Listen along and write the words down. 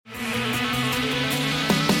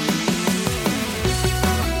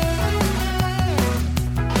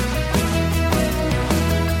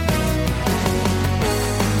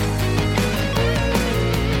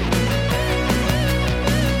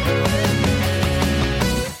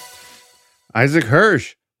Isaac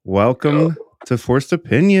Hirsch, welcome to Forced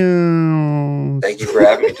Opinions. Thank you for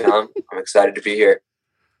having me, Tom. I'm excited to be here.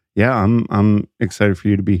 Yeah, I'm excited for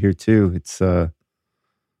you to be here too. It's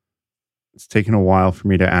taken a while for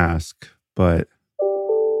me to ask, but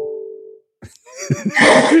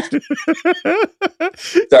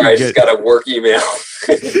Sorry, I just got a work email.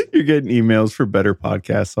 You're getting emails for better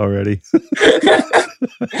podcasts already.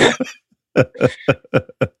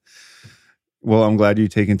 Well, I'm glad you're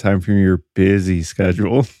taking time from your busy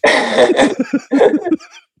schedule.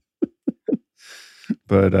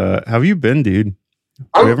 But how have you been, dude?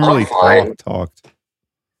 We haven't really talked.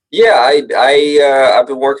 Yeah, I've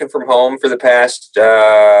been working from home for the past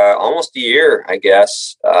almost a year, I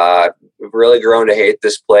guess. We've really grown to hate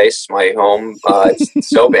this place, my home. It's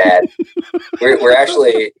so bad.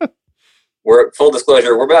 We're full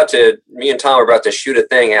disclosure. Me and Tom are about to shoot a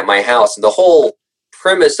thing at my house, and the whole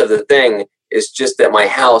premise of the thing is just that my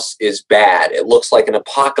house is bad. It looks like an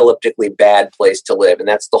apocalyptically bad place to live, and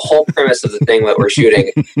that's the whole premise of the thing that we're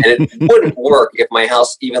shooting. And it wouldn't work if my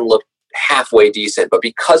house even looked halfway decent, but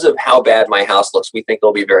because of how bad my house looks, we think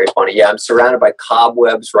it'll be very funny. Yeah, I'm surrounded by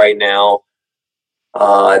cobwebs right now.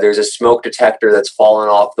 There's a smoke detector that's fallen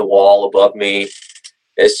off the wall above me.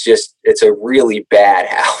 It's a really bad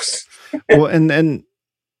house. Well, and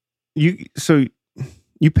you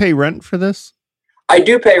pay rent for this? I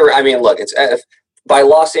do pay. I mean, look, it's by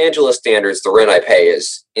Los Angeles standards, the rent I pay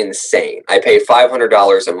is insane. I pay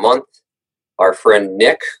 $500 a month. Our friend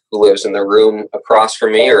Nick, who lives in the room across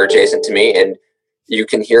from me or adjacent to me, and you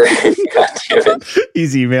can hear him. God damn it.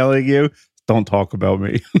 He's emailing you. Don't talk about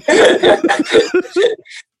me.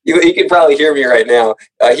 He can probably hear me right now.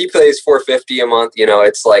 He pays $450 a month. You know,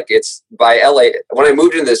 it's by LA. When I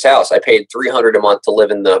moved into this house, I paid $300 a month to live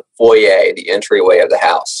in the foyer, the entryway of the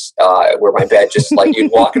house, where my bed just like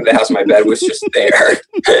you'd walk into the house, my bed was just there.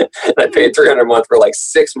 And I paid $300 a month for like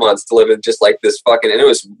 6 months to live in just like this fucking, and it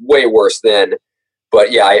was way worse then.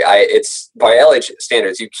 But yeah, it's by LA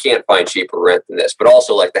standards, you can't find cheaper rent than this. But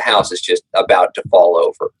also, like the house is just about to fall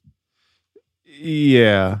over.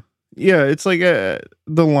 Yeah. Yeah, it's like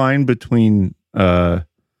the line between how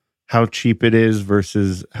cheap it is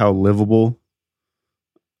versus how livable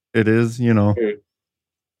it is, you know.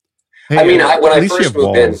 Mm-hmm. Hey, I mean, when I first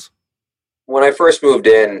moved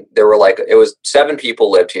in, there were it was 7 people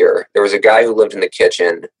lived here. There was a guy who lived in the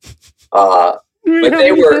kitchen. But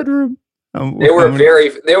they were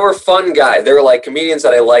fun guys. They were like comedians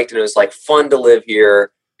that I liked, and it was like fun to live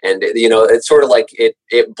here. And, you know, it's sort of like it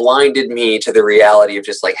blinded me to the reality of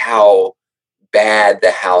just like how bad the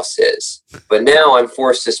house is. But now I'm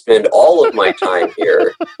forced to spend all of my time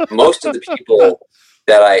here. Most of the people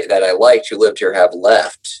that I liked who lived here have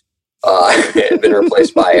left and been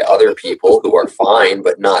replaced by other people who are fine,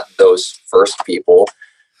 but not those first people.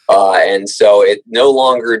 And so it no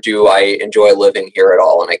longer do I enjoy living here at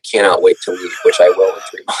all. And I cannot wait to leave, which I will in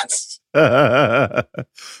 3 months.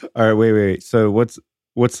 All right, wait. So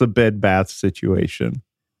what's the bed bath situation?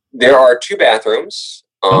 There are 2 bathrooms.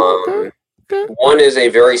 Okay. One is a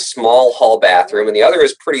very small hall bathroom, and the other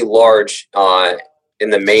is pretty large in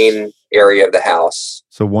the main area of the house.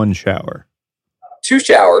 So 1 shower. 2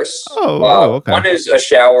 showers. Okay. One is a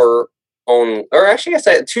shower or actually I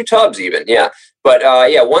said 2 tubs even. Yeah. But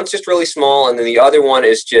one's just really small, and then the other one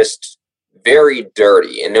is just very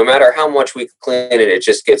dirty. And no matter how much we clean it, it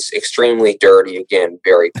just gets extremely dirty again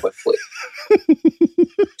very quickly.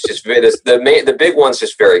 It's just the big one's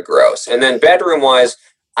just very gross. And then bedroom wise,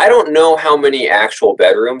 I don't know how many actual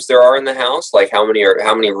bedrooms there are in the house. Like how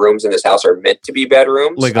many rooms in this house are meant to be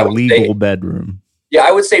bedrooms? Like a legal bedroom. Yeah,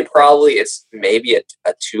 I would say probably it's maybe a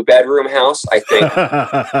 2-bedroom house. I think.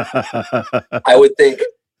 I would think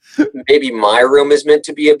maybe my room is meant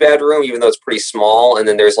to be a bedroom, even though it's pretty small. And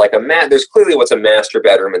then there's like there's clearly what's a master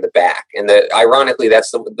bedroom in the back. And ironically,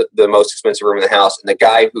 that's the most expensive room in the house. And the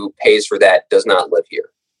guy who pays for that does not live here.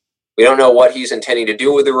 We don't know what he's intending to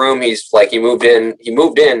do with the room. He moved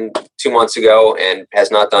in 2 months ago and has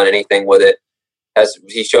not done anything with it.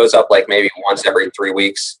 He shows up like maybe once every 3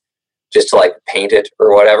 weeks just to like paint it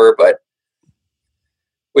or whatever. But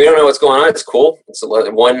we don't know what's going on. It's cool. It's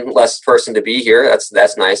one less person to be here.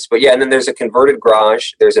 That's nice. But yeah, and then there's a converted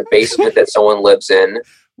garage. There's a basement that someone lives in.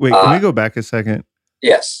 Wait, can we go back a second?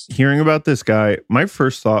 Yes. Hearing about this guy, my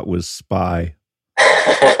first thought was spy.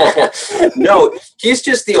 No, he's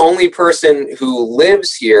just the only person who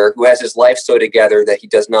lives here who has his life so together that he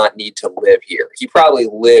does not need to live here. He probably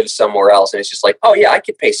lives somewhere else, and it's just like, oh yeah, I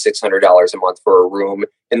could pay $600 a month for a room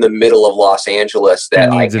in the middle of Los Angeles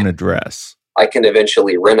that needs an address. I can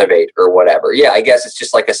eventually renovate or whatever. Yeah, I guess it's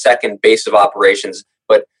just like a second base of operations.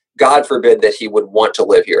 But God forbid that he would want to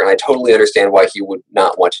live here. And I totally understand why he would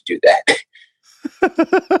not want to do that.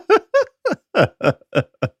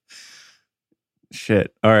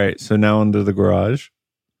 Shit. All right. So now into the garage.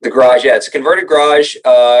 The garage, yeah, it's a converted garage.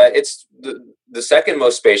 It's the second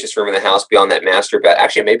most spacious room in the house beyond that master bed.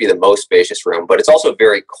 Actually, it may be the most spacious room, but it's also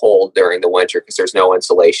very cold during the winter because there's no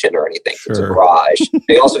insulation or anything. Sure. It's a garage.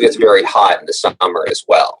 It also gets very hot in the summer as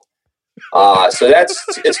well. So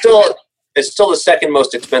it's still the second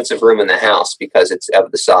most expensive room in the house because it's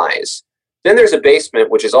of the size. Then there's a basement,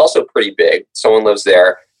 which is also pretty big. Someone lives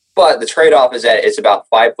there, but the trade-off is that it's about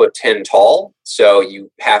 5'10" tall. So you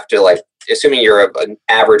have to, like, assuming you're an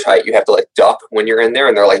average height, you have to, like, duck when you're in there,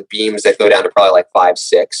 and there are, like, beams that go down to probably like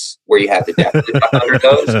 5'6", where you have to definitely duck under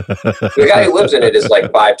those. The guy who lives in it is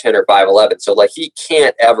like 5'10" or 5'11", so, like, he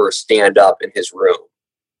can't ever stand up in his room.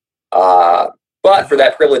 But for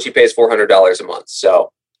that privilege, he pays $400 a month.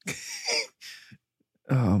 So,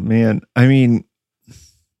 oh man, I mean,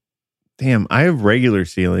 damn, I have regular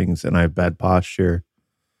ceilings and I have bad posture.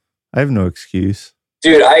 I have no excuse.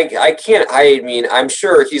 Dude, I can't. I mean, I'm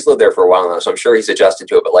sure he's lived there for a while now, so I'm sure he's adjusted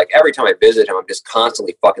to it. But, like, every time I visit him, I'm just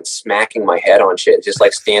constantly fucking smacking my head on shit. Just,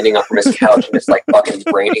 like, standing up from his couch and just, like, fucking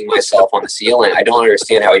braining myself on the ceiling. I don't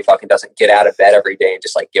understand how he fucking doesn't get out of bed every day and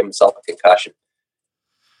just, like, give himself a concussion.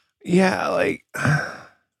 Yeah, like,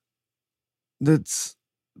 that's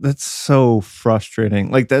so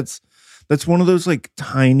frustrating. Like, that's one of those, like,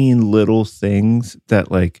 tiny little things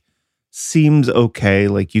that, like, seems okay.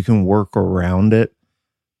 Like, you can work around it,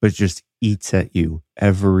 but just eats at you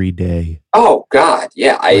every day. Oh God,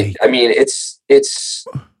 yeah. I mean, it's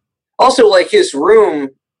also, like, his room.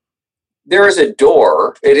 There is a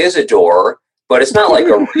door. It is a door, but it's not like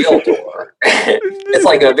a real door. It's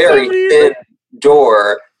like a very thin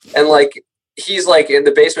door, and, like, he's, like, in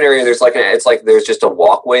the basement area. There's, like, there's just a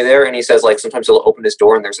walkway there, and he says, like, sometimes he'll open his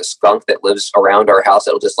door and there's a skunk that lives around our house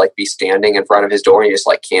that'll just, like, be standing in front of his door and he just,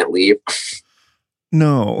 like, can't leave.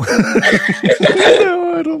 No.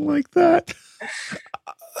 No, I don't like that.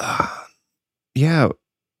 Yeah,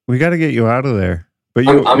 we got to get you out of there. But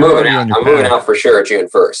I'm moving out. I'm moving out for sure June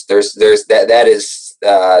 1st. There's that is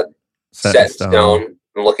set in stone.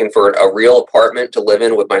 I'm looking for a real apartment to live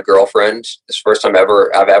in with my girlfriend. It's the first time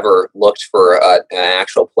I've ever looked for an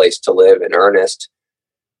actual place to live in earnest.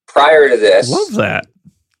 Prior to this, love that.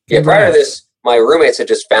 Yeah, prior to this, my roommates had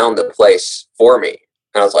just found the place for me,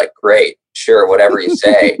 and I was like, "Great, sure, whatever you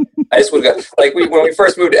say." I just would go, like, when we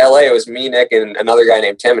first moved to LA, it was me, Nick, and another guy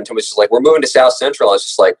named Tim, and Tim was just like, "We're moving to South Central." I was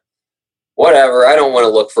just like, whatever, I don't want to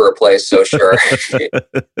look for a place, so sure. And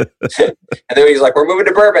then he's like, "We're moving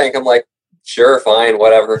to Burbank." I'm like, sure, fine,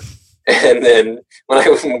 whatever. And then when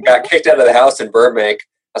I got kicked out of the house in Burbank,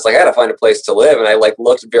 I was like, I got to find a place to live. And I, like,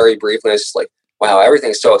 looked very briefly, and I was just like, wow,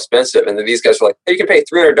 everything's so expensive. And then these guys were like, hey, you can pay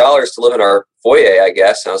 $300 to live in our foyer, I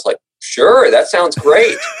guess. And I was like, sure, that sounds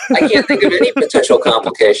great. I can't think of any potential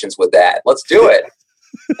complications with that. Let's do it.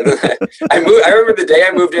 And then I remember the day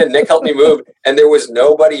I moved in, Nick helped me move, and there was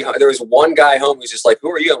nobody. There was one guy home who's just like, who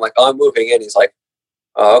are you? I'm like, oh, I'm moving in. He's like,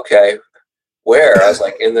 oh, okay. Where? I was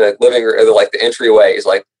like, in the living room, or, like, the entryway. He's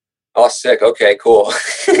like, oh, sick. Okay, cool.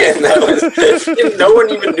 And that was, and no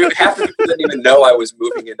one even knew. Half the people didn't even know I was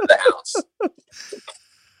moving into the house.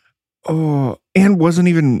 Oh, and wasn't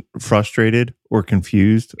even frustrated or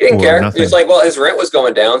confused. He didn't care. Nothing. He was like, well, his rent was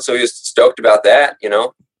going down, so he was stoked about that, you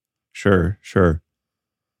know? Sure.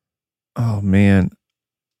 Oh, man.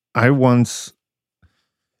 I once,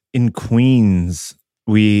 in Queens,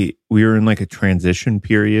 we were in, like, a transition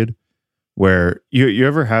period where you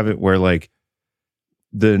ever have it where, like,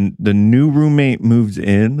 the new roommate moves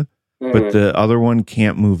in, but the other one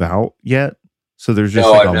can't move out yet. So there's just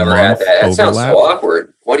like I've never had that. That sounds so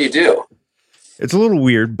awkward. What do you do? It's a little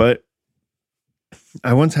weird, but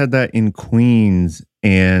I once had that in Queens,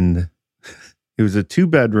 and it was a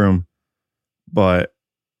 2-bedroom, but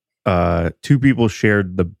 2 people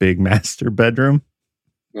shared the big master bedroom.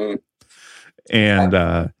 And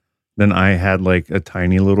then I had, like, a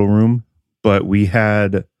tiny little room, but we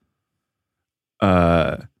had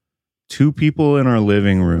 2 people in our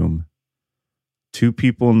living room, 2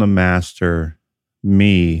 people in the master,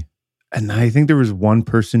 me, and I think there was one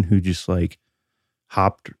person who just, like,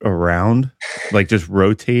 hopped around, like, just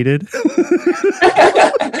rotated.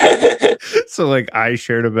 So, like, I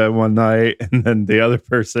shared a bed one night, and then the other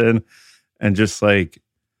person, and just, like,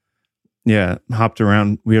 yeah, hopped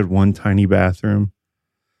around. We had one tiny bathroom.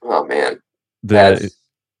 Oh man,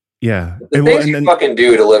 yeah. The things you fucking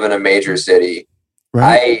do to live in a major city.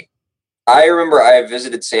 Right. I remember I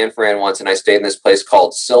visited San Fran once, and I stayed in this place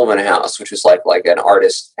called Sylvan House, which was like an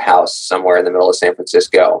artist house somewhere in the middle of San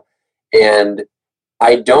Francisco. And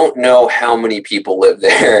I don't know how many people live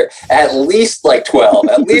there. At least like 12.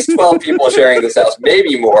 At least 12 people sharing this house,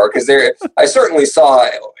 maybe more, because I certainly saw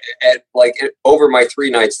over my 3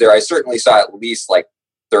 nights there, I certainly saw at least like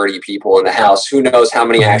 30 people in the house. Who knows how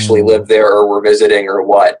many actually lived there or were visiting or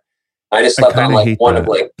what. I just slept on like one of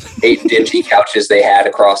like 8 dingy couches they had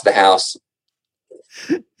across the house.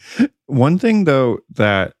 One thing though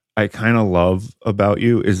that I kind of love about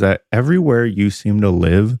you is that everywhere you seem to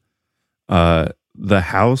live, the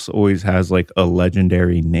house always has like a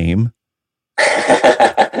legendary name.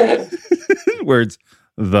 Where it's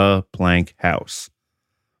the Plank House.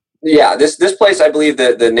 Yeah, this place, I believe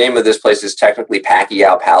the name of this place is technically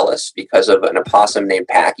Pacquiao Palace because of an opossum named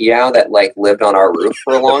Pacquiao that like lived on our roof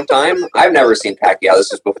for a long time. I've never seen Pacquiao.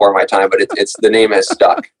 This is before my time, but it's the name has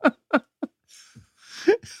stuck.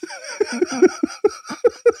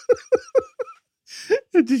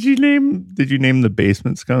 Did you name the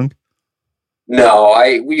basement skunk? No,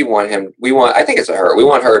 I think it's a her. We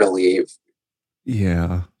want her to leave.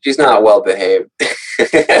 Yeah. She's not well behaved.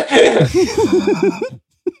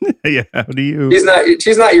 Yeah, how do you?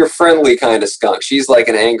 She's not your friendly kind of skunk. She's like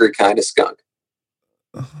an angry kind of skunk.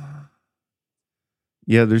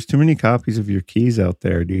 Yeah, there's too many copies of your keys out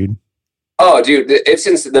there, dude. Oh, dude,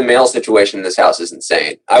 the mail situation in this house is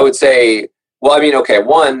insane. I would say, well, I mean, okay,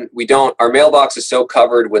 one, our mailbox is so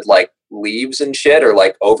covered with like leaves and shit or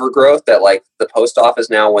like overgrowth that like the post office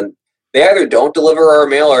now, when they either don't deliver our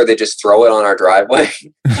mail or they just throw it on our driveway.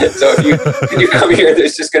 So if you come here,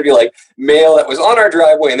 there's just going to be like mail that was on our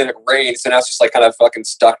driveway and then it rained. So now it's just like kind of fucking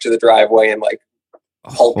stuck to the driveway and like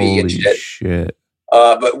pulpy and shit.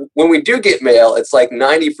 But when we do get mail, it's like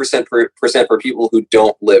 90% for people who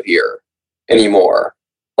don't live here anymore.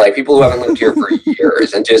 Like people who haven't lived here for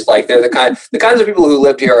years, and just like they're the kinds of people who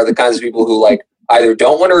lived here are the kinds of people who like either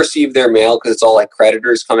don't want to receive their mail because it's all like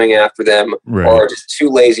creditors coming after them, right, or just too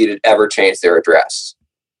lazy to ever change their address.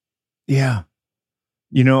 Yeah.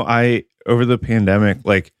 You know, over the pandemic,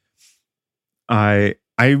 like I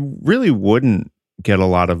really wouldn't get a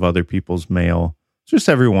lot of other people's mail, just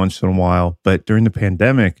every once in a while. But during the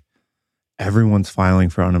pandemic, everyone's filing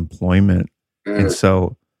for unemployment. And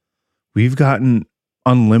so we've gotten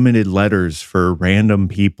unlimited letters for random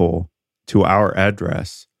people to our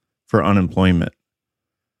address for unemployment.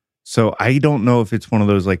 So I don't know if it's one of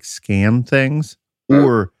those like scam things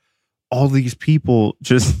or all these people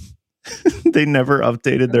just they never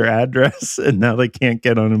updated their address and now they can't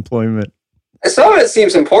get unemployment. Some of it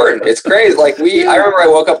seems important. It's crazy. Like I remember I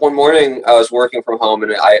woke up one morning, I was working from home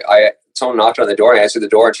and someone knocked on the door and I answered the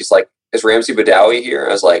door and she's like, "Is Ramsey Badawi here?"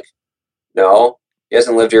 I was like, "No, he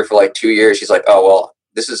hasn't lived here for like 2 years." She's like, "Oh, well,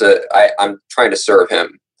 I'm trying to serve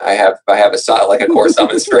him. I have a court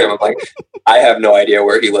summons for him." I'm like, "I have no idea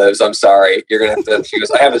where he lives. I'm sorry. You're going to have to," she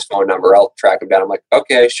goes, "I have his phone number. I'll track him down." I'm like,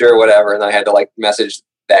 "Okay, sure, whatever." And I had to like message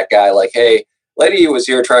that guy like, "Hey, lady was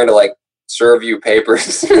here trying to like serve you papers."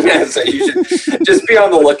 So you should just be on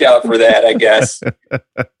the lookout for that, I guess.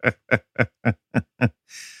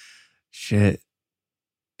 Shit.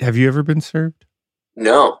 Have you ever been served?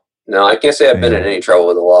 No, I can't say I've been in any trouble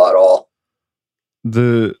with the law at all.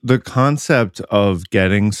 The concept of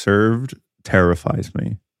getting served terrifies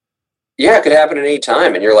me. Yeah, it could happen at any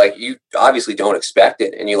time, and you're like, you obviously don't expect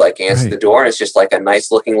it, and you like answer the door, and it's just like a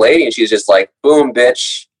nice looking lady, and she's just like, "Boom,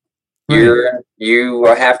 bitch, you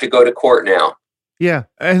have to go to court now." Yeah,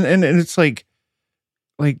 and it's like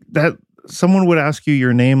that. Someone would ask you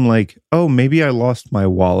your name, like, "Oh, maybe I lost my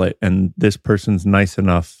wallet, and this person's nice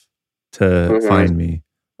enough to find me."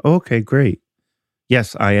 Oh, okay, great.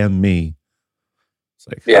 Yes, I am me. It's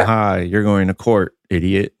like, "Aha, you're going to court,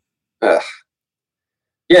 idiot."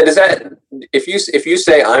 Yeah, does that if you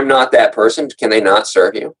say I'm not that person, can they not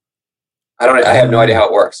serve you? I have no idea how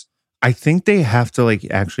it works. I think they have to like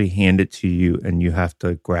actually hand it to you and you have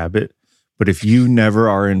to grab it. But if you never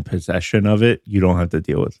are in possession of it, you don't have to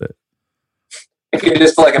deal with it. If you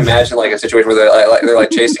just like imagine like a situation where they're like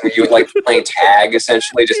chasing you and like playing tag,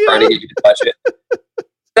 essentially just trying to get you to touch it.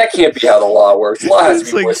 That can't be how the law works. The law has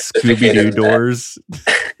to be more Scooby-Doo doors.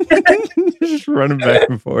 Just running back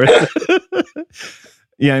and forth.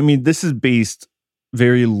 Yeah, I mean, this is based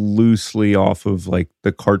very loosely off of like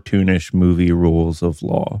the cartoonish movie rules of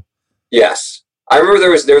law. Yes. I remember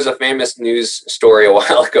there was a famous news story a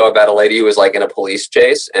while ago about a lady who was like in a police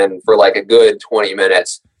chase and for like a good 20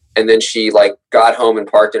 minutes. And then she like got home and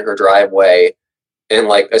parked in her driveway and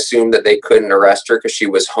like assumed that they couldn't arrest her because she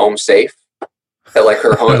was home safe. That like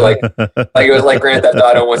her home, like it was like Grand Theft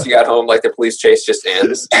Auto. Once you got home, like the police chase just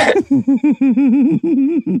ends.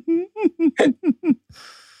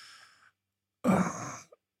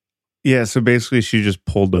 Yeah, so basically she just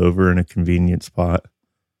pulled over in a convenient spot.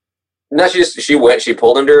 No, she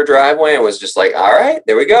pulled into her driveway and was just like, all right,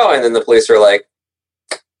 there we go. And then the police are like,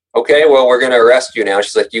 okay, well, we're going to arrest you now.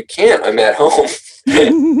 She's like, you can't. I'm at home.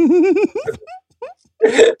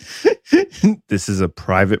 This is a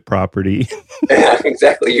private property. Yeah,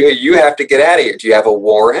 exactly. You have to get out of here. Do you have a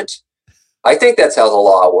warrant? I think that's how the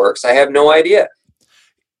law works. I have no idea.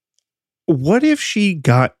 What if she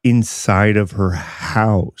got inside of her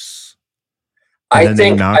house and I then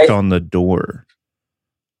think they knocked on the door?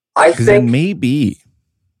 I Because think then maybe.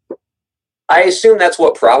 I assume that's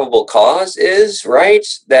what probable cause is, right?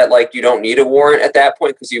 That like you don't need a warrant at that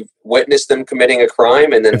point because you've witnessed them committing a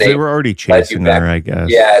crime, and then If they were already chasing her, I guess.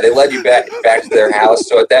 Yeah, they led you back to their house.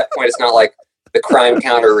 So at that point, it's not like the crime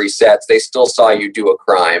counter resets. They still saw you do a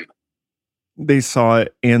crime. They saw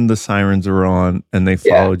it, and the sirens were on, and they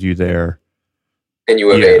followed you there. And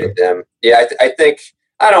you evaded them. Yeah, I think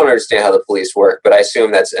I don't understand how the police work, but I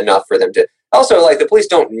assume that's enough for them to. Also, like the police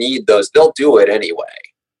don't need those; they'll do it anyway.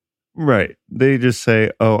 Right. They just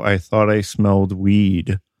say, oh, I thought I smelled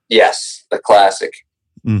weed. Yes, the classic.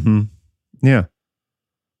 Mm-hmm. Yeah.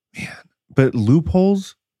 Man. But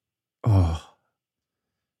loopholes? Oh.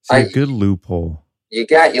 See, a good loophole. You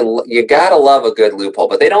gotta love a good loophole,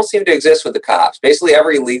 but they don't seem to exist with the cops. Basically,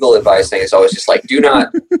 every legal advice thing is always just like, do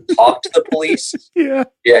not talk to the police. Yeah.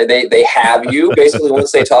 Yeah, they have you. Basically,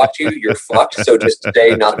 once they talk to you, you're fucked. So just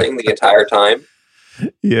say nothing the entire time.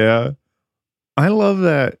 Yeah. I love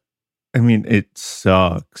that. I mean, it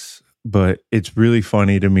sucks, but it's really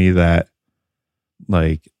funny to me that,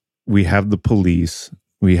 like, we have the police,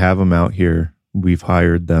 we have them out here, we've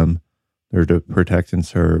hired them, they're to protect and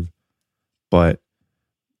serve, but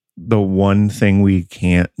the one thing we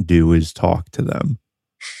can't do is talk to them.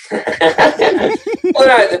 Well,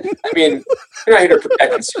 they're not here to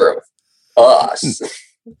protect and serve us.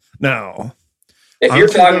 No. If you're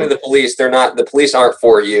talking to the police, the police aren't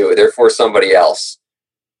for you, they're for somebody else.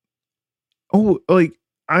 Oh, like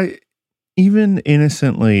even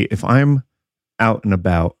innocently, if I'm out and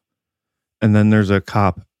about and then there's a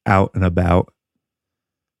cop out and about,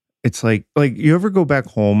 it's like you ever go back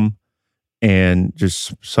home and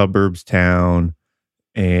just suburbs town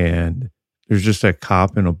and there's just a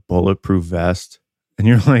cop in a bulletproof vest and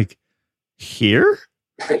you're like, here?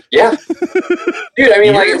 Yeah. Dude, I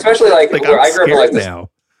mean, like, especially like where I grew up like this. Now.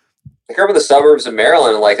 I grew up in the suburbs of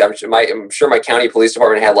Maryland, and like I'm sure my county police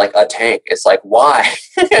department had like a tank. It's like, why?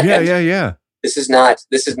 Yeah. This is not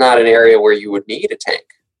an area where you would need a tank.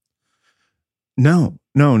 No,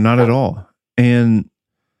 not at all. And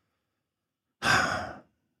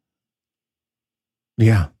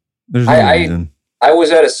yeah, there's no reason. I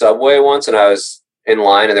was at a Subway once, and I was in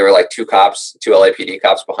line, and there were like two LAPD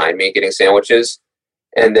cops behind me getting sandwiches.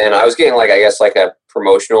 And then I was getting like, I guess like a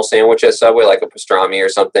promotional sandwich at Subway, like a pastrami or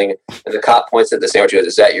something. And the cop points at the sandwich and goes,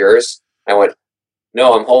 "Is that yours?" I went,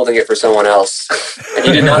 "No, I'm holding it for someone else." And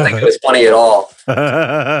he did not think it was funny at all. So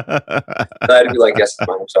I had to be like, "Yes, it's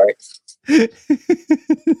mine. I'm sorry."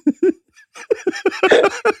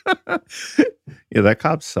 Yeah, that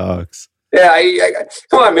cop sucks. Yeah,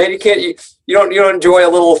 come on, man. You don't enjoy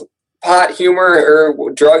a little pot humor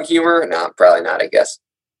or drug humor? No, probably not, I guess.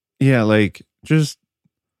 Yeah, like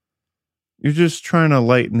you're just trying to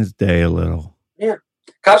lighten his day a little. Yeah.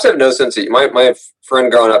 Cops have no sense of my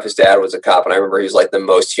friend growing up, his dad was a cop, and I remember he was like the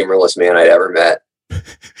most humorless man I'd ever met.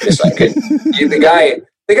 Just like the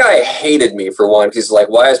guy hated me for one. He's like,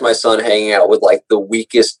 why is my son hanging out with like the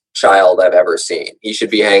weakest child I've ever seen? He should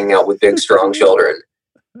be hanging out with big, strong children.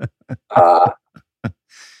 But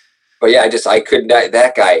yeah,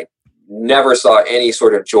 that guy never saw any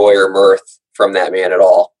sort of joy or mirth from that man at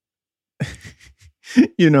all.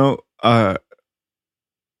 All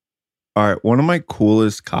right, one of my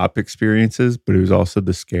coolest cop experiences, but it was also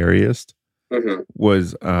the scariest,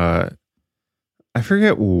 was I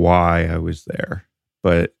forget why I was there,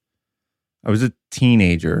 but I was a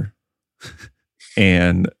teenager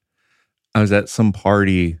and I was at some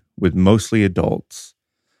party with mostly adults.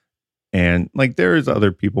 And like there's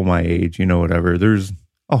other people my age, whatever. There's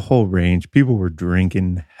a whole range. People were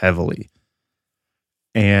drinking heavily.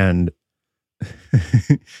 And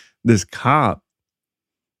this cop,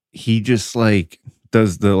 he just like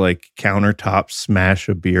does the like countertop smash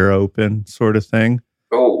a beer open sort of thing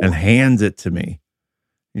and hands it to me.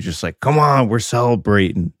 He's just like, come on, we're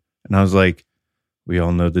celebrating. And I was like, we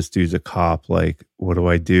all know this dude's a cop. Like, what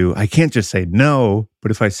do? I can't just say no,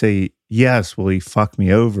 but if I say yes, will he fuck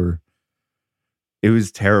me over? It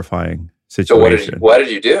was terrifying situation. So what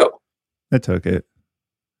did you do? I took it.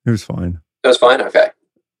 It was fine. It was fine? Okay.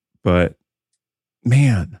 But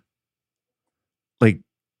man, like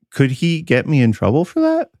could he get me in trouble for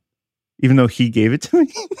that? Even though he gave it to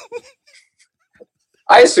me?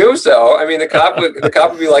 I assume so. I mean, the cop would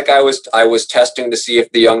be like, I was testing to see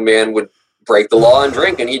if the young man would break the law and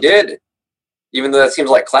drink, and he did. Even though that seems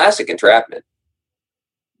like classic entrapment.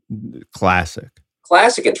 Classic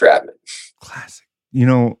entrapment. Classic. You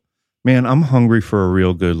know, man, I'm hungry for a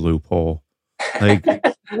real good loophole. Like,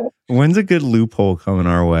 when's a good loophole coming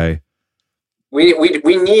our way? We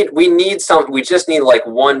need some. We just need like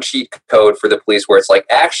one cheat code for the police where it's like,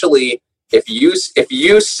 actually, if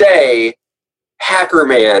you say hacker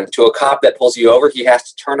man to a cop that pulls you over, he has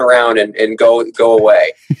to turn around and go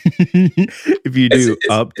away. If you do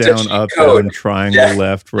up, down, triangle,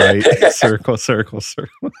 left, right, circle.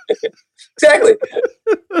 Exactly.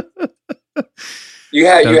 You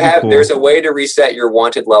have. Cool. There's a way to reset your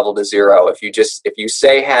wanted level to 0. If you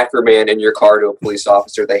say hacker man in your car to a police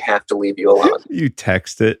officer, they have to leave you alone. You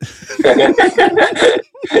text it.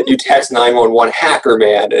 You text 911 hacker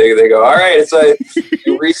man. They go, all right. It's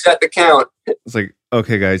you reset the count. It's like,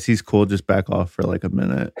 okay, guys, he's cool. Just back off for like a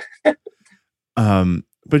minute.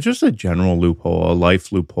 But just a general loophole, a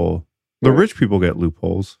life loophole. The rich people get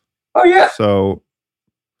loopholes. Oh yeah. So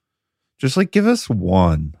just like give us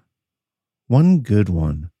one good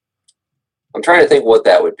one. I'm trying to think what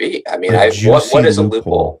that would be. I mean, what is a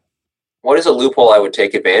loophole? What is a loophole I would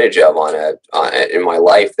take advantage of in my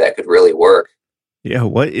life that could really work? Yeah,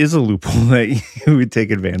 what is a loophole that you would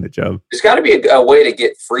take advantage of? There's got to be a way to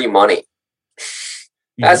get free money.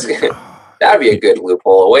 That'd be a good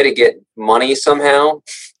loophole. A way to get money somehow.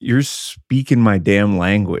 You're speaking my damn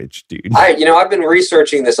language, dude. I've been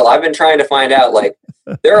researching this. I've been trying to find out, like,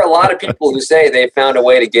 there are a lot of people who say they found a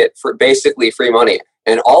way to get basically free money,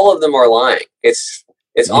 and all of them are lying. It's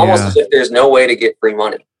almost as if there's no way to get free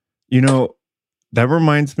money. You know, that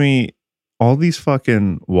reminds me, all these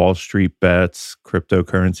fucking Wall Street bets,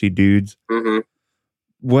 cryptocurrency dudes. Mm-hmm.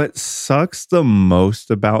 What sucks the most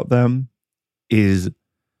about them is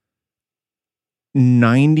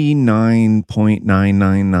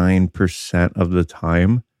 99.999% of the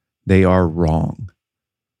time they are wrong.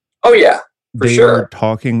 Oh yeah, for they sure. Are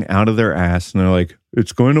talking out of their ass, and they're like,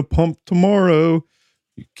 "It's going to pump tomorrow.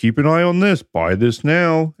 Keep an eye on this. Buy this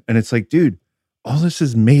now." And it's like, dude, all this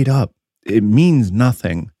is made up. It means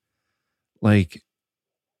nothing. Like,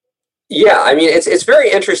 yeah, I mean, it's very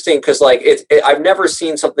interesting because, like, I've never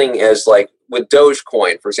seen something as, like, with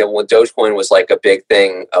Dogecoin, for example. When Dogecoin was like a big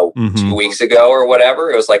thing 2 weeks ago or whatever,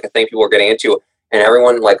 it was like a thing people were getting into, and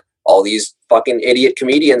everyone, like, all these fucking idiot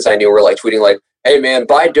comedians I knew were like tweeting like, "Hey man,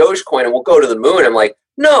 buy Dogecoin and we'll go to the moon." I'm like,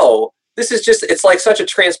 no, this is just, it's like such a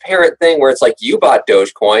transparent thing where it's like, you bought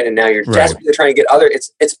Dogecoin and now you're desperately trying to get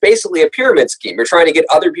it's basically a pyramid scheme. You're trying to get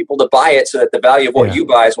other people to buy it so that the value of what you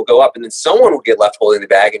buy will go up, and then someone will get left holding the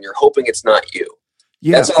bag, and you're hoping it's not you.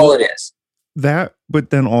 Yeah, that's all it is. That, but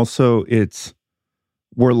then also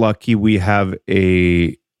we're lucky we have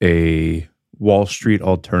a Wall Street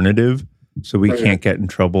alternative, so we can't get in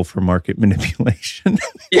trouble for market manipulation.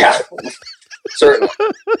 Yeah, certainly.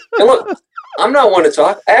 And look, I'm not one to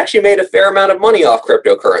talk. I actually made a fair amount of money off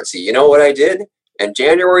cryptocurrency. You know what I did? In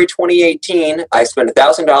January 2018, I spent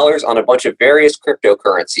 $1,000 on a bunch of various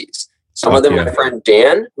cryptocurrencies. Some of them my friend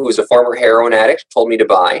Dan, who was a former heroin addict, told me to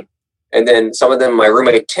buy. And then some of them my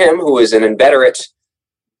roommate Tim, who is an inveterate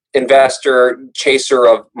investor, chaser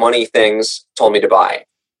of money things, told me to buy.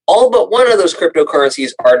 All but one of those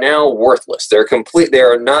cryptocurrencies are now worthless. They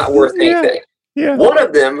are not worth anything. Yeah. One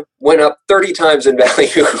of them went up 30 times in value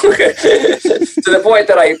to the point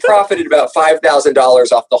that I profited about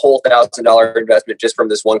 $5,000 off the whole $1,000 investment just from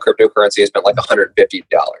this one cryptocurrency I spent like $150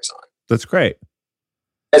 on. That's great.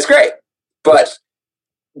 That's great. But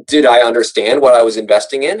did I understand what I was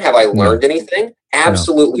investing in? Have I learned anything?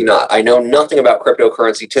 Absolutely not. I know nothing about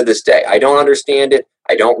cryptocurrency to this day. I don't understand it.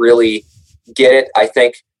 I don't really get it. I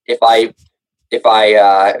think if I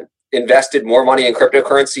invested more money in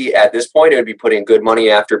cryptocurrency at this point, it would be putting good money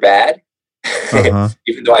after bad.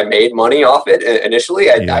 Even though I made money off it initially,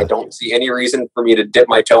 I don't see any reason for me to dip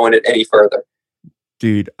my toe in it any further.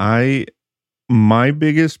 Dude, my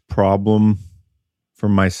biggest problem for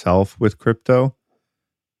myself with crypto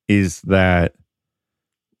is that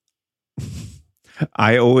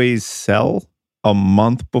I always sell a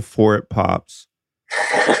month before it pops.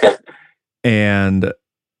 And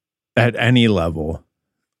at any level.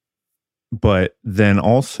 But then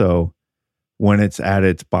also, when it's at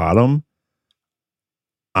its bottom,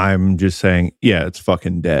 I'm just saying, yeah, it's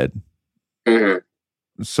fucking dead.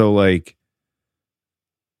 Mm-hmm. So, like,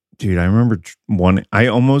 dude, I remember I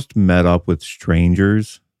almost met up with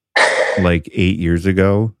strangers like 8 years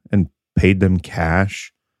ago and paid them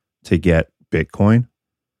cash to get Bitcoin.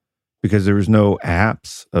 because there was no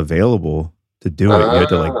apps available to do it. You had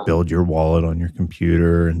to like build your wallet on your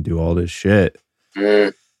computer and do all this shit.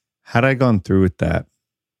 Had I gone through with that,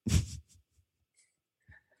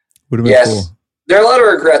 would have been cool. There are a lot of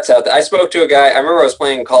regrets out there. I spoke to a guy. I remember I was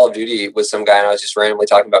playing Call of Duty with some guy, and I was just randomly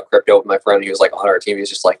talking about crypto with my friend. He was like on our team. He was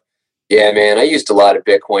just like, "Yeah, man, I used a lot of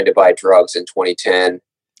Bitcoin to buy drugs in 2010.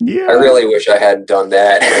 Yeah. I really wish I hadn't done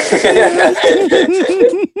that.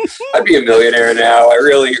 I'd be a millionaire now. I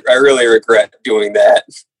really regret doing that."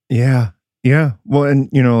 Yeah. Yeah. Well, and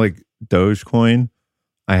like Dogecoin,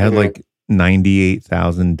 I had like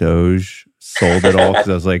 98,000 Doge, sold it all because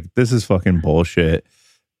I was like, this is fucking bullshit.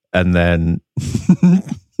 And then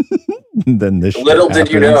this little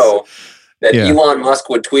did you know that Elon Musk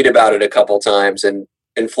would tweet about it a couple times and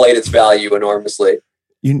inflate its value enormously.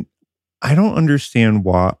 I don't understand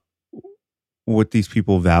what these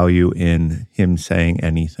people value in him saying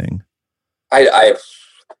anything.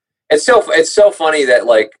 It's so funny that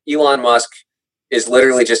like Elon Musk is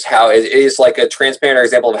literally just how it is like a transparent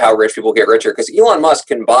example of how rich people get richer, because Elon Musk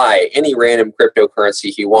can buy any random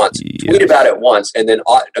cryptocurrency he wants, tweet about it once, and then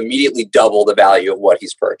immediately double the value of what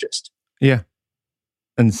he's purchased. Yeah.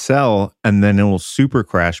 And sell, and then it will super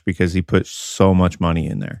crash because he put so much money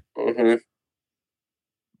in there. Mm-hmm.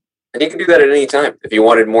 And he can do that at any time if he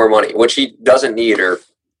wanted more money, which he doesn't need or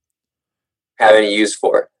have any use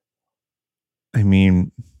for. I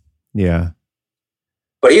mean, yeah.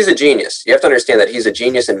 But he's a genius. You have to understand that he's a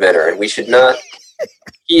genius inventor, and we should not.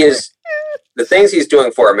 He is the things he's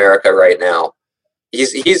doing for America right now.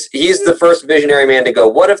 He's the first visionary man to go,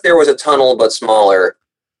 what if there was a tunnel but smaller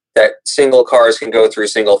that single cars can go through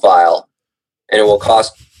single file, and it will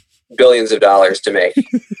cost billions of dollars to make?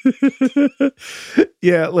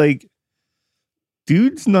 Yeah, like,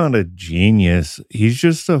 dude's not a genius. He's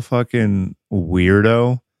just a fucking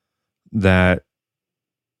weirdo that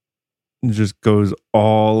just goes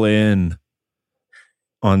all in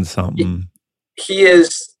on something. He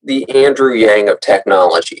is the Andrew Yang of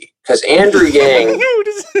technology, because Andrew Yang,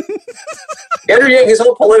 his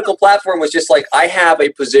whole political platform was just like, I have a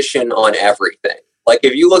position on everything. Like,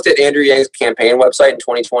 if you looked at Andrew Yang's campaign website in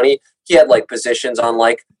 2020, he had like positions on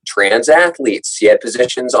like trans athletes. He had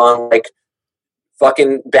positions on like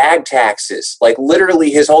fucking bag taxes. Like,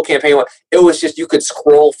 literally his whole campaign, it was just, you could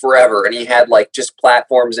scroll forever, and he had like just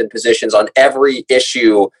platforms and positions on every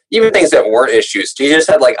issue, even things that weren't issues. He just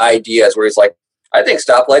had like ideas where he's like, I think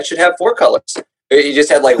stoplights should have 4 colors. He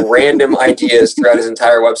just had like random ideas throughout his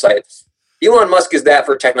entire website. Elon Musk is that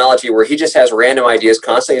for technology, where he just has random ideas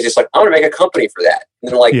constantly. He's just like, I'm going to make a company for that.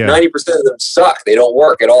 And then like 90% of them suck. They don't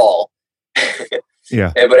work at all.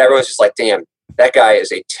 Yeah. But everyone's just like, damn, that guy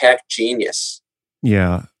is a tech genius.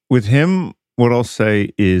 Yeah. With him, what I'll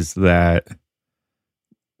say is that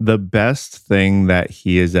the best thing that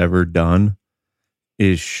he has ever done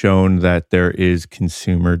is shown that there is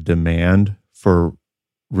consumer demand for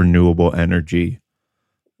renewable energy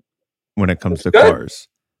when it comes to cars.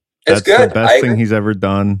 That's the best thing he's ever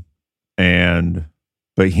done.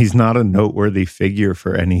 But he's not a noteworthy figure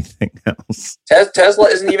for anything else. Tesla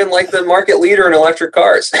isn't even like the market leader in electric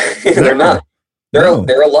cars. They're not.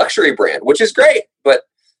 They're a luxury brand, which is great. But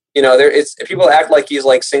people act like he's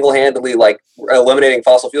like single-handedly like eliminating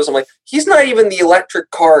fossil fuels. I'm like, he's not even the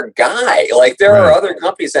electric car guy. Like, there are other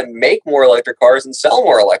companies that make more electric cars and sell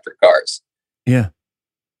more electric cars. Yeah.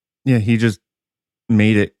 Yeah, he just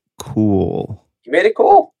made it cool. He made it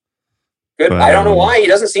cool. Good. But, I don't know why. He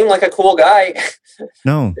doesn't seem like a cool guy.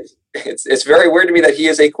 No. It's very weird to me that he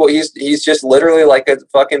is a cool. He's just literally like a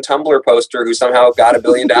fucking Tumblr poster who somehow got $1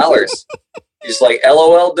 billion. He's like,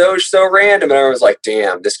 LOL Doge, so random. And everyone's like,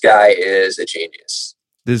 damn, this guy is a genius.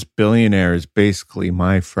 This billionaire is basically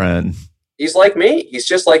my friend. He's like me. He's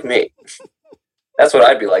just like me. That's what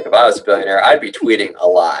I'd be like if I was a billionaire. I'd be tweeting a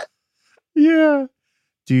lot. Yeah.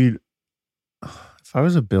 Dude, if I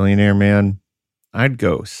was a billionaire, man, I'd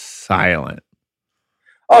go silent.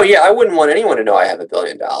 Oh, yeah. I wouldn't want anyone to know I have $1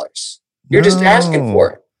 billion. You're just asking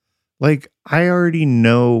for it. Like, I already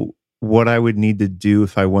know what I would need to do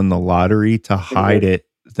if I won the lottery to hide it,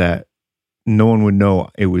 that no one would know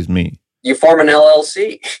it was me. You form an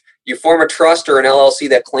LLC. You form a trust or an LLC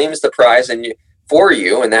that claims the prize for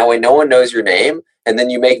you, and that way no one knows your name, and then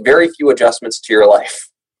you make very few adjustments to your life.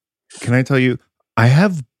 Can I tell you, I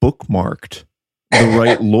have bookmarked the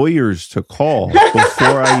right lawyers to call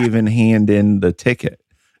before I even hand in the ticket.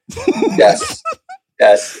 Yes.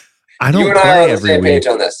 I don't. You and I are on the same page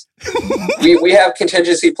on this. we have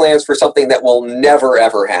contingency plans for something that will never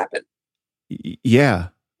ever happen. Yeah,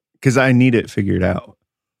 because I need it figured out,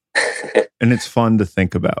 and it's fun to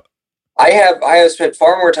think about. I have spent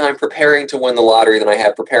far more time preparing to win the lottery than I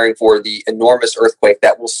have preparing for the enormous earthquake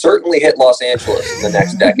that will certainly hit Los Angeles in the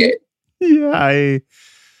next decade. Yeah,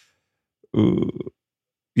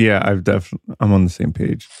 I'm on the same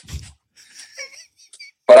page.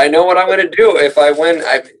 But I know what I'm going to do if I win.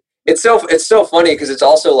 It's so funny because it's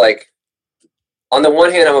also like, on the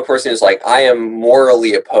one hand, I'm a person who's like, I am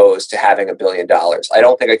morally opposed to having $1 billion. I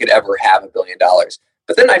don't think I could ever have $1 billion.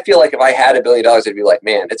 But then I feel like if I had $1 billion, I'd be like,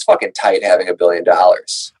 man, it's fucking tight having $1 billion.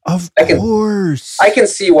 Of course. I can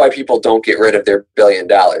see why people don't get rid of their $1 billion.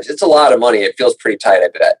 It's a lot of money. It feels pretty tight, I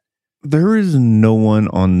bet. There is no one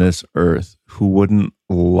on this earth who wouldn't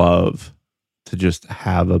love to just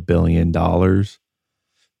have $1 billion.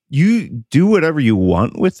 You do whatever you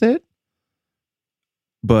want with it,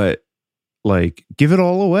 but like, give it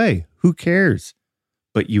all away. Who cares?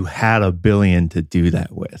 But you had $1 billion to do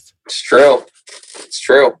that with. It's true. It's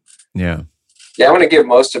true. Yeah. Yeah, I'm going to give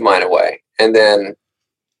most of mine away, and then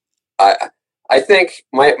I think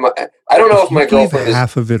my I don't know if my girlfriend gave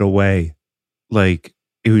half of it away, like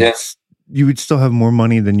it would, you would still have more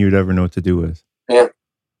money than you'd ever know what to do with. Yeah.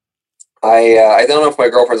 I don't know if my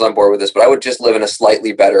girlfriend's on board with this, but I would just live in a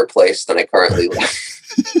slightly better place than I currently live.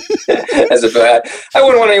 I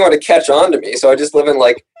wouldn't want anyone to catch on to me, so I just live in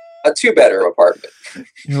like a 2-bedroom apartment.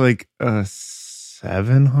 You're like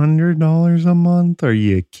 $700 a month? Are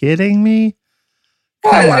you kidding me?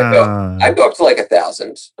 I'd go up to like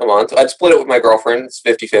 $1,000 a month. I'd split it with my girlfriend. It's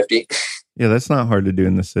 50-50. Yeah, that's not hard to do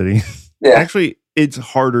in the city. Yeah. Actually, it's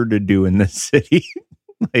harder to do in the city.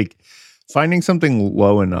 Like finding something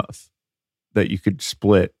low enough that you could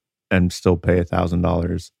split and still pay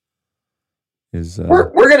 $1,000 is.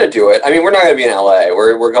 We're gonna do it. I mean, we're not gonna be in LA.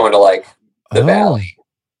 We're going to like the Valley.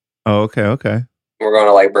 Oh, okay. We're going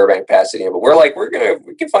to like Burbank, Pasadena, but we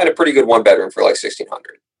can find a pretty good 1-bedroom for like $1,600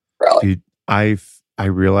 probably. Dude, I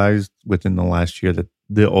realized within the last year that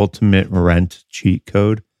the ultimate rent cheat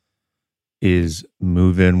code is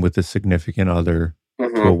move in with a significant other to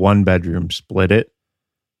a 1-bedroom, split it.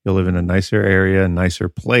 You'll live in a nicer area, a nicer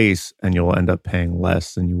place, and you'll end up paying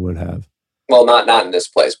less than you would have. Well, not in this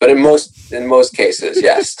place, but in most cases,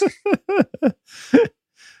 yes.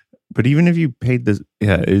 But even if you paid this,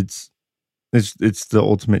 yeah, it's the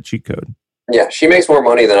ultimate cheat code. Yeah, she makes more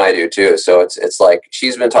money than I do too. So it's like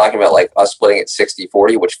she's been talking about like us splitting it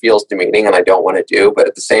 60-40, which feels demeaning and I don't want to do. But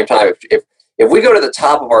at the same time, if we go to the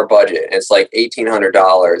top of our budget and it's like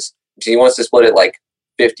 $1,800, she wants to split it like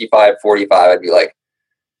 55-45, I'd be like,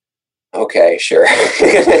 okay, sure.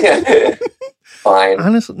 Fine.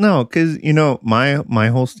 Honestly, no, because my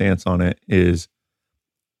whole stance on it is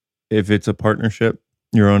if it's a partnership,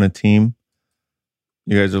 you're on a team,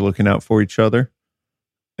 you guys are looking out for each other,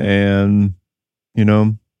 and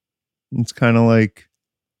it's kind of like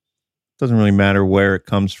it doesn't really matter where it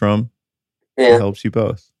comes from. Yeah. It helps you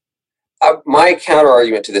both. My counter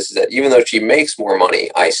argument to this is that even though she makes more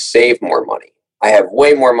money, I save more money. I have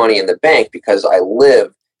way more money in the bank because I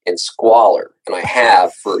live in squalor, and I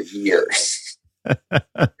have for years.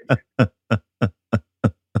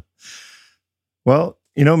 Well,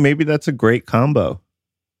 maybe that's a great combo.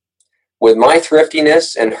 With my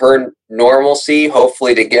thriftiness and her normalcy,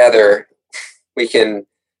 hopefully together, we can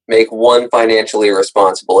make one financially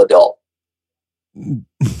responsible adult.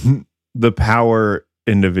 The power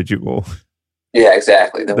individual. Yeah,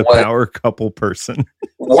 exactly. The power couple person.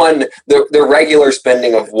 The regular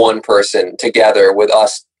spending of one person together with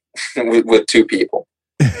us, with 2 people.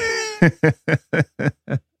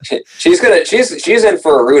 She's in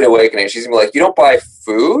for a rude awakening. She's gonna be like, you don't buy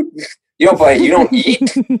food? You don't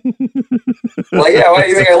eat? I'm like, yeah, why do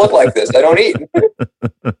you think I look like this? I don't eat.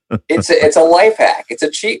 It's a life hack. It's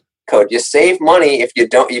a cheat code. You save money if you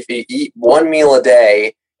eat 1 meal a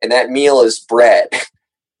day, and that meal is bread.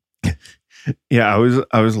 Yeah,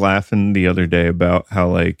 I was laughing the other day about how,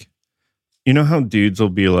 like, how dudes will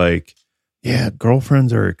be like, yeah,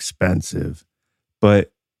 girlfriends are expensive,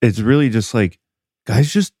 but it's really just like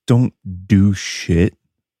guys just don't do shit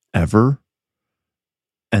ever.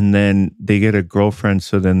 And then they get a girlfriend,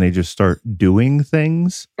 so then they just start doing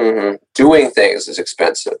things. Mm-hmm. Doing things is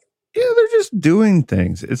expensive. Yeah, they're just doing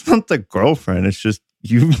things. It's not the girlfriend. It's just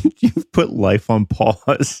you've put life on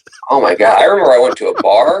pause. Oh my God. I remember I went to a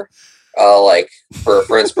bar like for a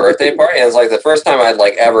friend's birthday party. And it was like the first time I'd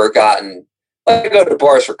like ever gotten, I go to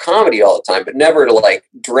bars for comedy all the time, but never to like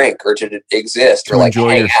drink or to exist or like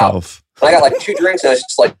enjoy hang yourself. Out. And I got like 2 drinks and I was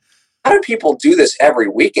just like, how do people do this every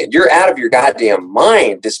weekend? You're out of your goddamn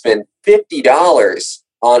mind to spend $50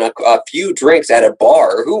 on a few drinks at a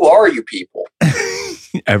bar. Who are you people?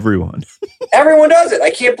 Everyone. Everyone does it. I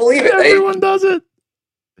can't believe it. Everyone does it.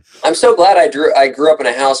 I'm so glad I grew up in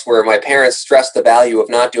a house where my parents stressed the value of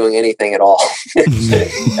not doing anything at all.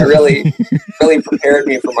 It really prepared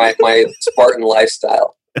me for my Spartan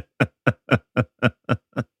lifestyle.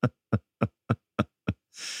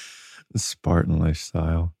 Spartan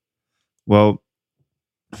lifestyle. Well,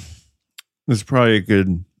 this is probably a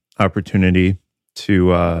good opportunity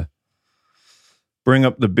to bring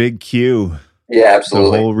up the big Q. Yeah,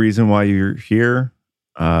 absolutely. The whole reason why you're here.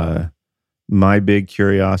 My big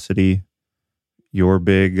curiosity, your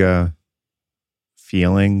big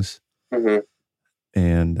feelings. Mm-hmm.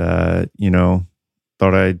 And,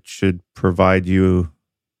 thought I should provide you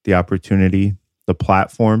the opportunity, the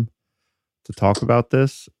platform to talk about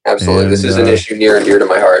this. Absolutely. And, this is an issue near and dear to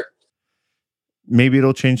my heart. Maybe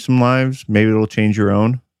it'll change some lives. Maybe it'll change your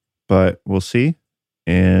own, but we'll see.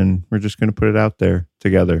 And we're just going to put it out there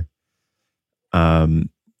together.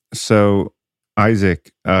 So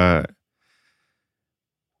Isaac,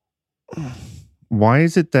 why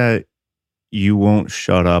is it that you won't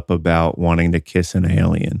shut up about wanting to kiss an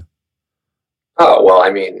alien? Oh, well, I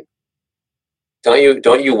mean,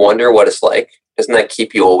 don't you wonder what it's like? Doesn't that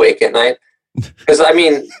keep you awake at night? Because I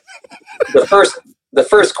mean, the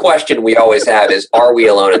first question we always have is, are we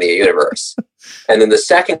alone in the universe? And then the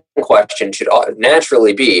second question should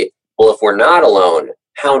naturally be, well, if we're not alone,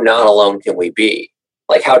 how not alone can we be?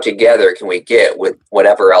 Like, how together can we get with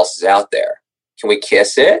whatever else is out there? Can we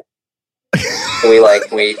kiss it? Can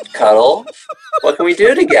we cuddle? What can we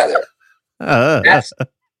do together? That's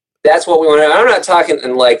what we want to know. I'm not talking,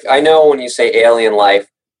 and like, I know when you say alien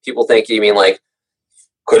life, people think you mean like,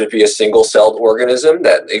 could it be a single-celled organism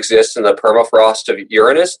that exists in the permafrost of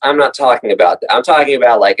Uranus? I'm not talking about that. I'm talking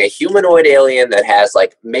about like a humanoid alien that has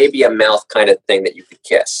like maybe a mouth kind of thing that you could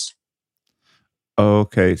kiss.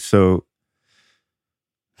 Okay, so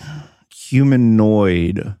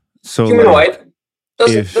humanoid. So humanoid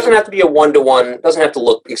doesn't have to be a one-to-one. Doesn't have to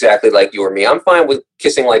look exactly like you or me. I'm fine with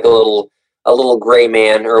kissing like a little gray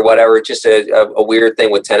man or whatever. Just a weird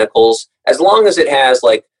thing with tentacles, as long as it has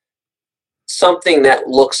like something that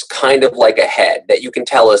looks kind of like a head that you can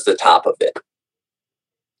tell is the top of it.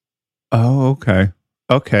 Oh,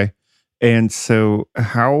 okay. And so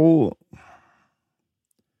how?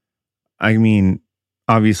 I mean,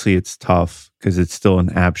 obviously it's tough because it's still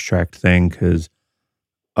an abstract thing, because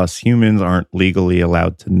us humans aren't legally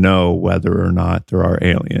allowed to know whether or not there are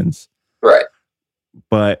aliens. Right.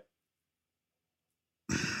 But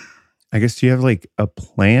I guess, do you have like a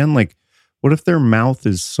plan? Like, what if their mouth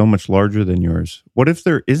is so much larger than yours? What if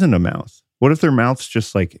there isn't a mouth? What if their mouth's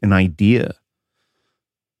just like an idea?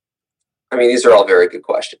 I mean, these are all very good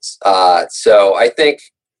questions. So I think,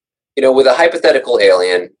 with a hypothetical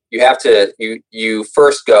alien, you have to, you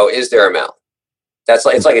first go, is there a mouth?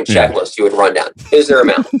 It's like a checklist you would run down. Is there a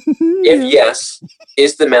mouth? If yes,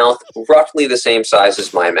 is the mouth roughly the same size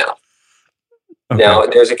as my mouth? Okay. Now,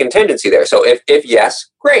 there's a contingency there. So if yes,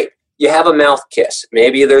 great. You have a mouth kiss.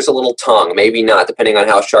 Maybe there's a little tongue, maybe not, depending on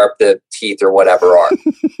how sharp the teeth or whatever are.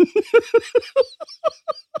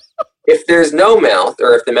 If there's no mouth,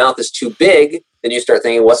 or if the mouth is too big, then you start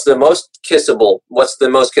thinking, what's the most kissable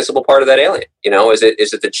part of that alien?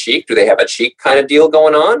 Is it the cheek? Do they have a cheek kind of deal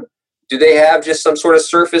going on? Do they have just some sort of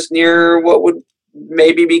surface near what would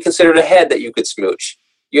maybe be considered a head that you could smooch?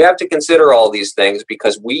 You have to consider all these things,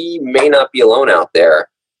 because we may not be alone out there.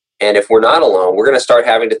 And if we're not alone, we're going to start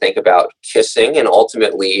having to think about kissing, and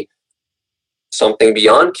ultimately something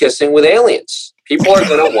beyond kissing with aliens. People are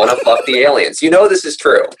going to want to fuck the aliens. This is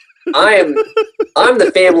true. I'm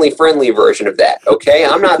the family-friendly version of that, okay?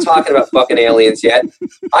 I'm not talking about fucking aliens yet.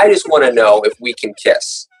 I just want to know if we can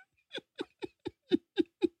kiss.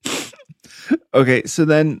 Okay, so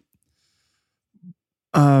then,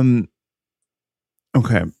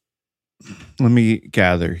 okay, let me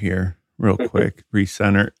gather here real quick,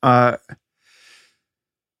 recenter.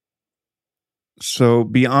 So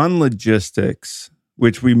beyond logistics,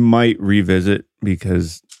 which we might revisit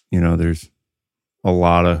because, there's a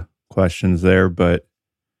lot of questions there, but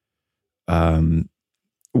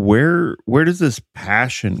where does this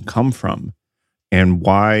passion come from, and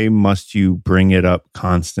why must you bring it up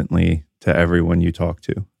constantly to everyone you talk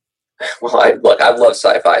to? Well, I've loved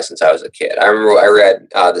sci-fi since I was a kid. I remember I read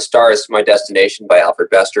The Star Is My Destination by Alfred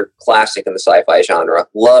Bester, classic in the sci-fi genre.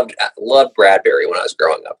 Loved Bradbury when I was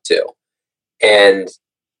growing up too. And,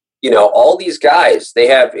 all these guys, they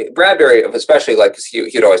have Bradbury, especially like, because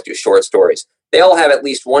he'd always do short stories. They all have at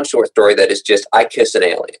least one short story that is just, I kiss an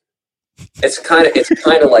alien. It's kind of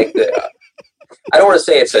like I don't want to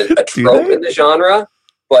say it's a trope in the genre,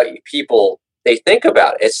 but people, they think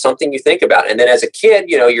about it. It's something you think about. And then as a kid,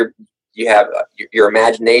 you have your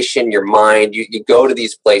imagination, your mind. You go to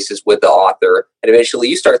these places with the author, and eventually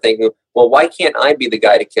you start thinking, well, why can't I be the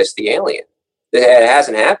guy to kiss the alien? It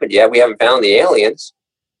hasn't happened yet. We haven't found the aliens.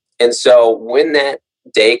 And so when that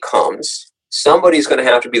day comes, somebody's going to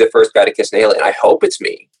have to be the first guy to kiss an alien. I hope it's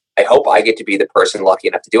me. I hope I get to be the person lucky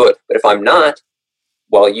enough to do it. But if I'm not,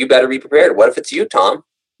 well, you better be prepared. What if it's you, Tom?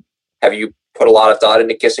 Have you put a lot of thought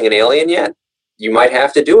into kissing an alien yet? You might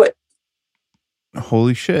have to do it.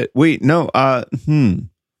 Holy shit. Wait, no. Aliens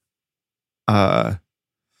come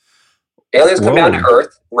down to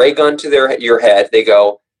Earth, ray gun to your head. They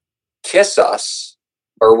go, kiss us,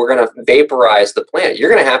 or we're going to vaporize the planet.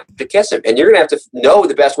 You're going to have to kiss him, and you're going to have to know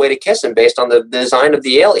the best way to kiss him based on the design of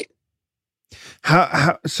the alien.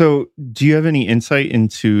 So do you have any insight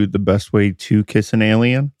into the best way to kiss an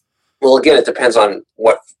alien? Well, again, it depends on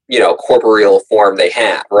what, corporeal form they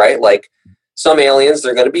have, right? Like some aliens,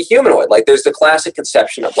 they're going to be humanoid. Like there's the classic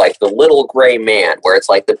conception of like the little gray man, where it's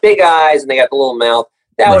like the big eyes and they got the little mouth.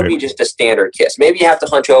 That would be just a standard kiss. Maybe you have to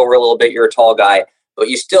hunch over a little bit. You're a tall guy, but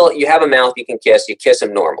you have a mouth you can kiss. You kiss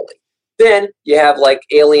him normally. Then you have like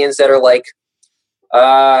aliens that are like,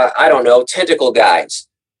 I don't know, tentacle guys.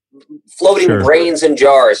 Floating brains in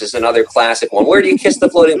jars is another classic one. Where do you kiss the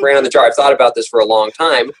floating brain on the jar? I've thought about this for a long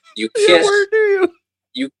time. You kiss. Where do you?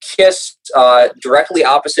 You kiss directly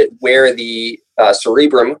opposite where the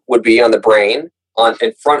cerebrum would be on the brain,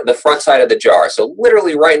 the front side of the jar. So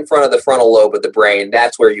literally right in front of the frontal lobe of the brain.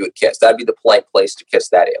 That's where you would kiss. That'd be the polite place to kiss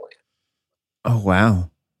that alien. Oh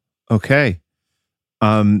wow. Okay.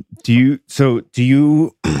 Do you?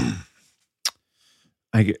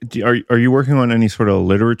 Are you working on any sort of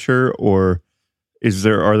literature, or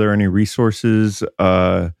are there any resources,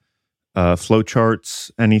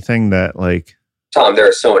 flowcharts, anything that like? Tom, there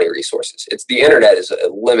are so many resources. The internet is a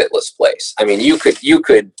limitless place. I mean, you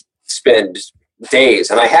could spend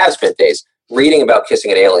days, and I have spent days reading about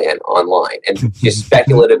kissing an alien online, and is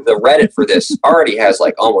speculative. The Reddit for this already has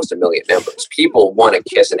like almost 1 million members. People want to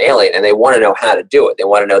kiss an alien, and they want to know how to do it. They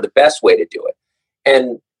want to know the best way to do it,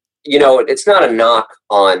 and it's not a knock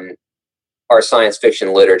on our science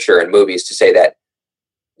fiction literature and movies to say that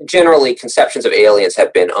generally conceptions of aliens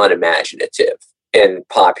have been unimaginative in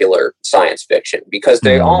popular science fiction because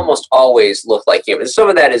they almost always look like humans. Some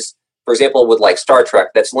of that is, for example, with like Star Trek,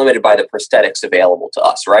 that's limited by the prosthetics available to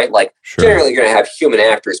us, right? Like generally you're going to have human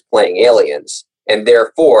actors playing aliens, and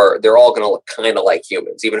therefore they're all going to look kind of like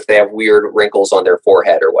humans, even if they have weird wrinkles on their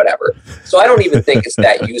forehead or whatever. So I don't even think it's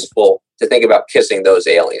that useful to think about kissing those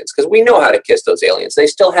aliens, because we know how to kiss those aliens. They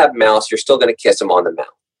still have mouths. You're still going to kiss them on the mouth.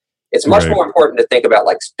 It's much more important to think about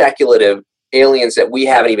like speculative aliens that we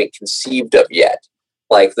haven't even conceived of yet.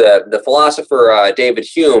 Like the philosopher David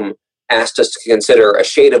Hume asked us to consider a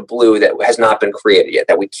shade of blue that has not been created yet,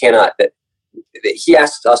 that we cannot, that he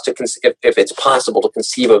asked us to if it's possible to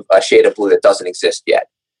conceive of a shade of blue that doesn't exist yet.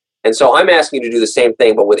 And so I'm asking you to do the same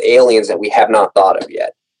thing, but with aliens that we have not thought of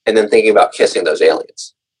yet, and then thinking about kissing those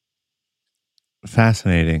aliens.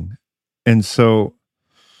 Fascinating. And so,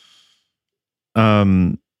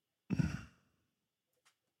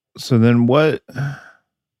 so then what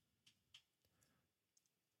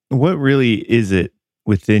really is it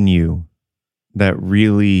within you that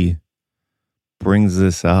really brings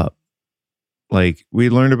this up? Like, we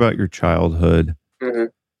learned about your childhood. Mm-hmm.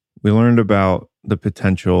 We learned about the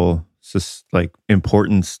potential, like,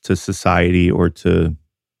 importance to society or to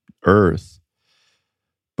Earth.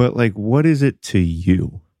 But, like, what is it to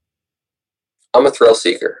you? I'm a thrill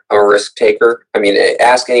seeker. I'm a risk taker. I mean,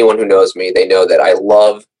 ask anyone who knows me. They know that I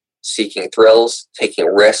love seeking thrills, taking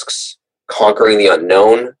risks, conquering the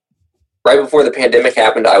unknown. Right before the pandemic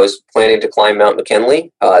happened, I was planning to climb Mount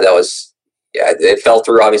McKinley. It fell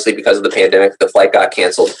through, obviously, because of the pandemic. The flight got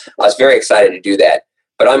canceled. I was very excited to do that.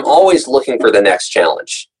 But I'm always looking for the next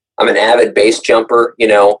challenge. I'm an avid base jumper,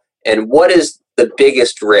 and what is the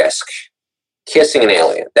biggest risk? Kissing an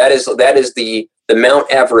alien. That is the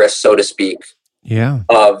Mount Everest, so to speak,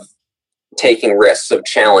 of taking risks, of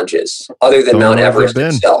challenges, other than Mount Everest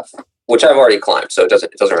itself, which I've already climbed, so it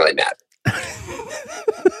doesn't really matter.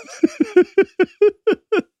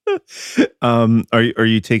 Are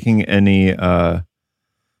you taking any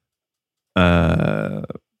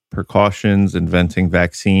precautions, inventing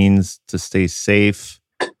vaccines to stay safe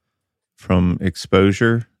from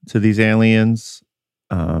exposure to these aliens?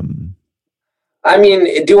 I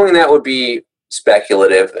mean, doing that would be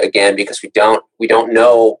speculative again, because we don't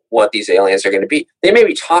know what these aliens are going to be. They may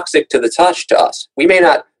be toxic to the touch to us. We may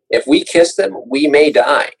not. If we kiss them, we may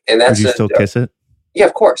die. And that's would you still kiss it? Yeah,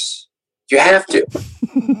 of course. You have to.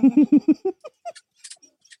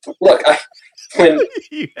 Look,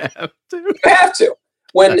 you have to. You have to.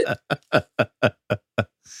 when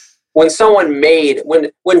when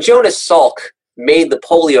Jonas Salk made the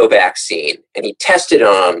polio vaccine and he tested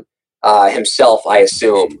on himself, I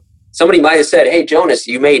assume somebody might have said, "Hey, Jonas,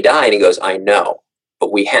 you may die," and he goes, "I know,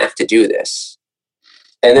 but we have to do this."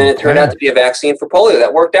 And then it turned out to be a vaccine for polio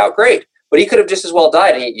that worked out great. But he could have just as well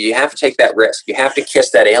died. And you have to take that risk. You have to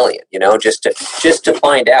kiss that alien, just to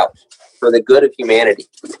find out for the good of humanity.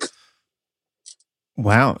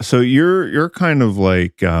 Wow. So you're kind of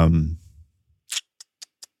like a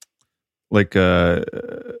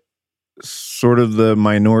sort of the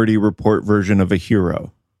Minority Report version of a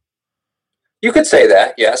hero. You could say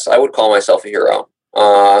that. Yes, I would call myself a hero.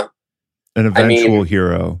 An eventual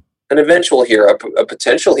hero. An eventual hero, a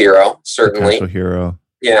potential hero, certainly. Potential hero.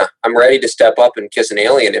 Yeah, I'm ready to step up and kiss an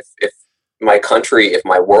alien if my country, if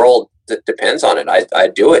my world depends on it.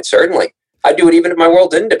 I'd do it, certainly. I'd do it even if my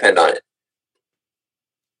world didn't depend on it.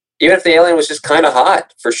 Even if the alien was just kind of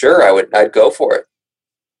hot, for sure, I'd go for it.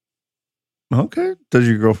 Okay. Does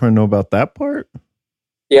your girlfriend know about that part?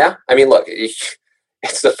 Yeah. I mean, look, it's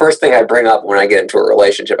the first thing I bring up when I get into a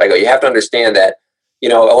relationship. I go, you have to understand that, a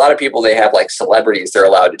lot of people, they have like celebrities they're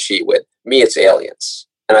allowed to cheat with. Me, it's aliens.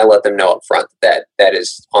 And I let them know up front that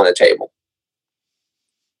is on the table.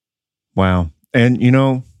 Wow. And,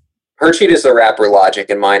 her cheat is the rapper Logic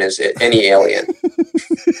and mine is any alien.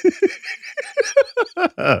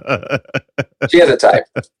 She has a type.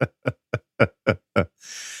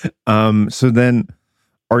 So then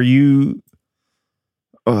are you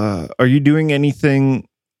doing anything,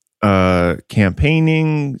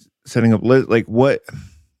 campaigning, setting up list? Like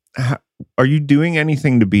are you doing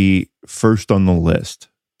anything to be first on the list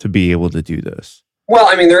to be able to do this? Well,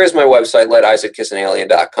 I mean, there is my website,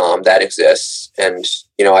 letisaacKissAnAlien.com. That exists. And,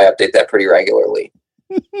 I update that pretty regularly.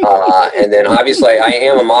 And then obviously I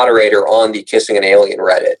am a moderator on the Kissing an Alien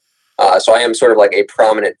Reddit. So I am sort of like a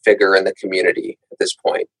prominent figure in the community at this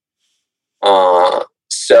point.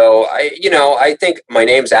 So I think my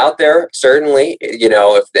name's out there. Certainly,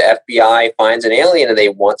 if the FBI finds an alien and they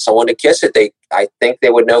want someone to kiss it, I think they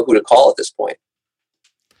would know who to call at this point.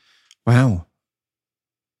 Wow.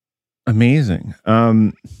 Amazing.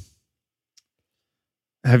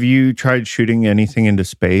 Have you tried shooting anything into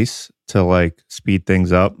space to like speed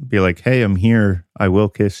things up? Be like, hey, I'm here. I will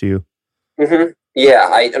kiss you. Mm-hmm.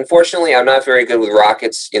 Yeah. Unfortunately, I'm not very good with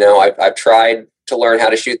rockets. I've tried to learn how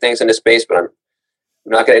to shoot things into space, but I'm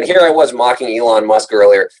not going to. And here I was mocking Elon Musk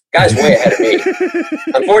earlier. Guy's way ahead of me.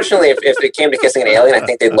 Unfortunately, if it came to kissing an alien, I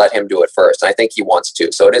think they'd let him do it first. And I think he wants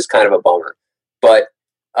to. So it is kind of a bummer. But,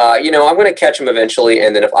 I'm going to catch him eventually.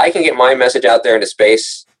 And then if I can get my message out there into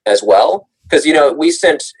space as well, because, we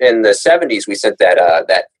sent in the 70s, we sent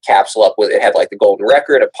that capsule up with, it had like the golden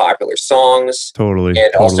record of popular songs. Totally.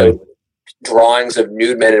 And also drawings of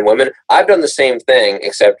nude men and women. I've done the same thing,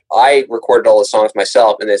 except I recorded all the songs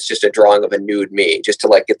myself, and it's just a drawing of a nude me, just to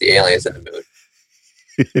like get the aliens in the mood.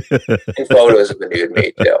 And photos of the nude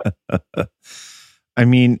me too. I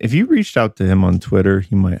mean, if you reached out to him on Twitter,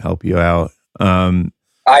 he might help you out.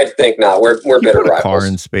 I think not. We're bitter rivals. A car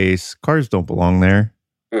in space. Cars don't belong there.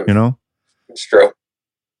 It's true.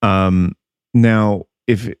 Now,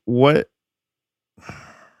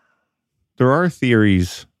 there are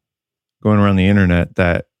theories going around the internet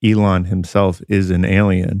that Elon himself is an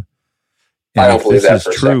alien. And I don't believe that. If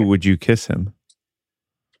this is true, would you kiss him?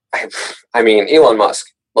 I mean, Elon Musk.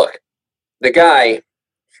 Look, the guy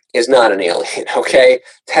is not an alien. Okay,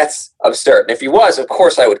 that's absurd. And if he was, of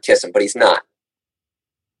course, I would kiss him, but he's not.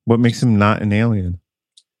 What makes him not an alien?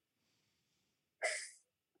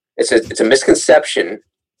 It's a misconception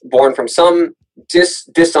born from some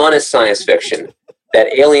dishonest science fiction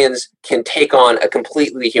that aliens can take on a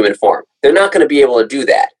completely human form. They're not going to be able to do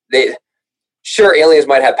that. Sure, aliens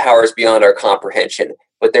might have powers beyond our comprehension,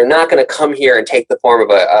 but they're not going to come here and take the form of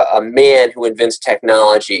a man who invents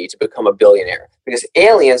technology to become a billionaire. Because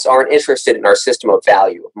aliens aren't interested in our system of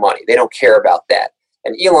value of money. They don't care about that.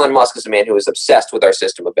 And Elon Musk is a man who is obsessed with our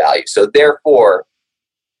system of value. So therefore,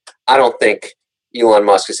 I don't think Elon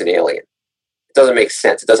Musk is an alien. It doesn't make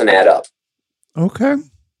sense. It doesn't add up. Okay.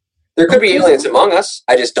 There could be aliens among us.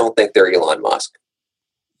 I just don't think they're Elon Musk.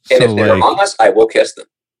 And if they're among us, I will kiss them.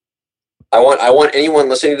 I want anyone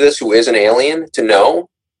listening to this who is an alien to know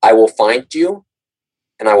I will find you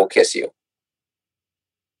and I will kiss you.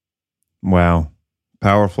 Wow.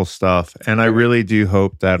 Powerful stuff. And I really do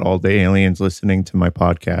hope that all the aliens listening to my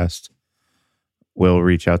podcast will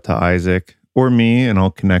reach out to Isaac or me and I'll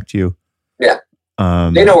connect you. Yeah.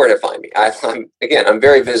 They know where to find me. I'm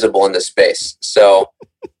very visible in this space. So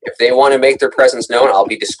if they want to make their presence known, I'll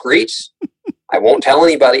be discreet. I won't tell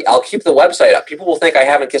anybody. I'll keep the website up. People will think I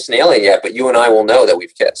haven't kissed an alien yet, but you and I will know that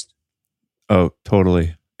we've kissed. Oh,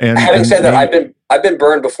 totally. And having said that, I've been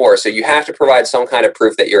burned before, so you have to provide some kind of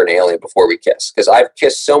proof that you're an alien before we kiss. Because I've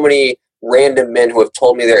kissed so many random men who have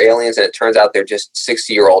told me they're aliens, and it turns out they're just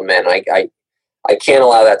 60-year-old men. I can't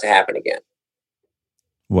allow that to happen again.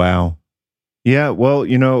 Wow. Yeah. Well,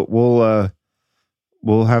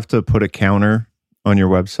 we'll have to put a counter on your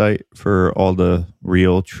website for all the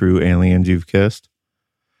real, true aliens you've kissed,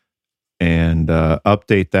 and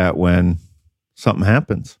update that when something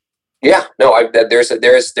happens. Yeah, no, there is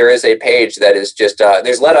a page that is just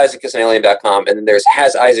there's letisaackissanalien.com, and then there's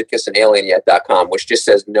hasisaackissanalianyet.com, which just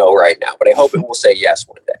says no right now, but I hope it will say yes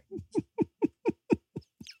one day.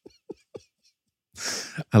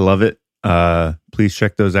 I love it. Please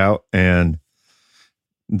check those out. And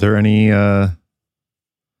are there any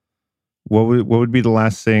what would be the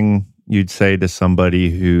last thing you'd say to somebody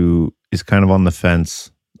who is kind of on the fence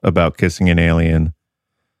about kissing an alien,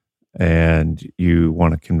 and you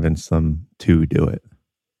want to convince them to do it?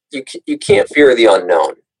 You can't fear the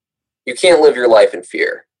unknown. You can't live your life in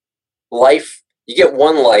fear. Life, you get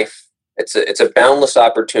one life. It's a boundless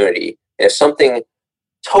opportunity. And if something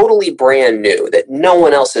totally brand new that no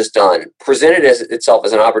one else has done presented itself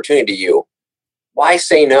as an opportunity to you, why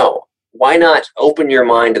say no? Why not open your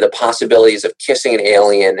mind to the possibilities of kissing an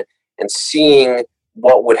alien and seeing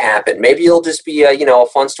what would happen? Maybe it'll just be a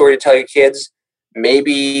fun story to tell your kids.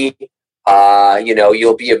 Maybe,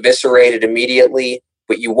 you'll be eviscerated immediately,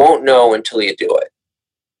 but you won't know until you do it.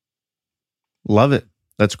 Love it.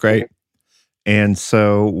 That's great. And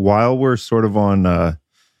so while we're sort of on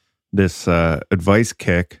this advice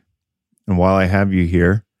kick, and while I have you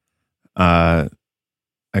here, I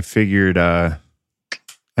figured I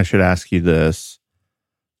should ask you this.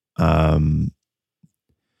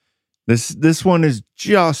 This one is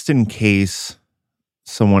just in case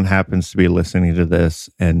someone happens to be listening to this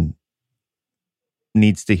and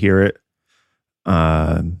needs to hear it,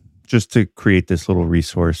 just to create this little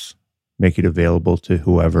resource, make it available to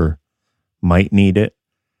whoever might need it.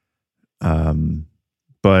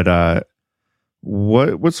 But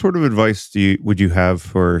what sort of advice would you have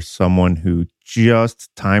for someone who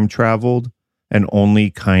just time traveled and only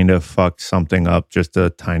kind of fucked something up just a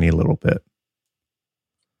tiny little bit?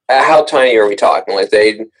 How tiny are we talking? Like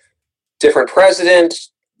different president,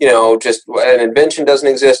 just an invention doesn't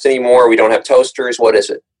exist anymore. We don't have toasters. What is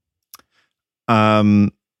it?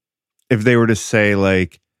 If they were to say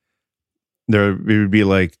it would be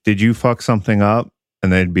like, did you fuck something up?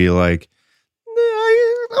 And they'd be like,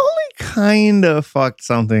 I only kind of fucked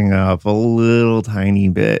something up a little tiny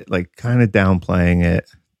bit, like kind of downplaying it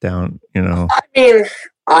down, I mean,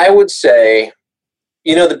 I would say,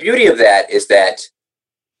 the beauty of that is that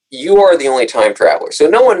you are the only time traveler. So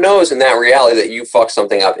no one knows in that reality that you fucked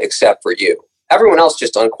something up except for you. Everyone else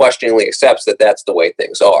just unquestioningly accepts that that's the way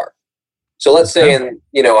things are. So let's say in,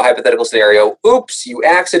 a hypothetical scenario, oops, you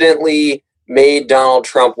accidentally made Donald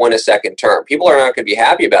Trump win a second term. People are not going to be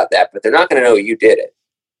happy about that, but they're not going to know you did it.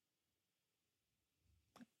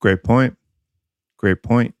 Great point.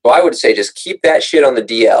 So I would say just keep that shit on the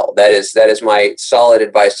DL. That is my solid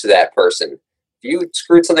advice to that person. If you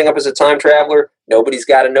screwed something up as a time traveler, nobody's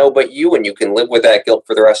got to know but you, and you can live with that guilt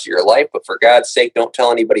for the rest of your life. But for God's sake, don't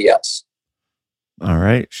tell anybody else. All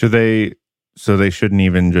right. So they shouldn't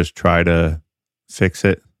even just try to fix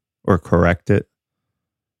it or correct it?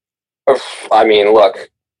 I mean,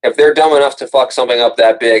 look, if they're dumb enough to fuck something up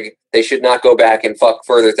that big, they should not go back and fuck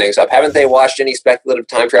further things up. Haven't they watched any speculative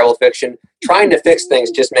time travel fiction? Trying to fix things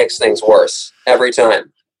just makes things worse every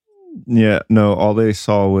time. Yeah, no, all they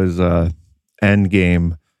saw was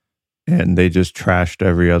Endgame, and they just trashed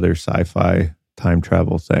every other sci-fi time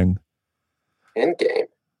travel thing. Endgame?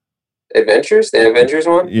 Adventures? The Avengers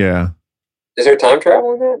one? Yeah. Is there time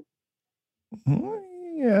travel in that?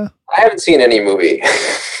 Yeah. I haven't seen any movie.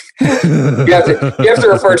 You have to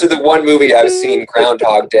refer to the one movie I've seen,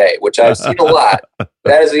 Groundhog Day, which I've seen a lot.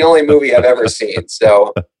 That is the only movie I've ever seen.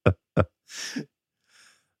 So,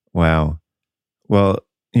 wow. Well,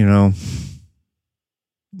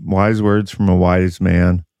 wise words from a wise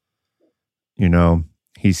man.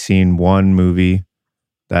 He's seen one movie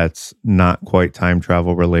that's not quite time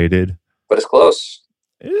travel related, but it's close.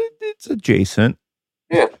 It's adjacent.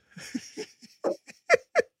 Yeah.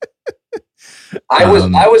 I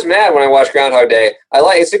was mad when I watched Groundhog Day.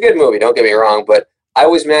 It's a good movie, don't get me wrong, but I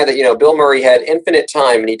was mad that, Bill Murray had infinite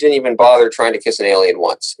time and he didn't even bother trying to kiss an alien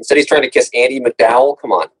once. Instead, he's trying to kiss Andy McDowell.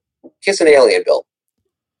 Come on. Kiss an alien, Bill.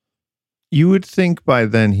 You would think by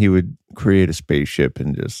then he would create a spaceship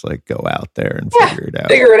and just go out there and figure it out.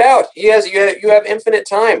 Figure it out. You have infinite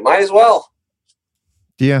time. Might as well.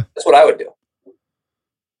 Yeah. That's what I would do.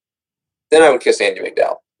 Then I would kiss Andie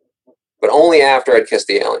MacDowell, but only after I'd kissed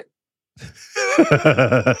the alien.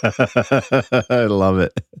 I love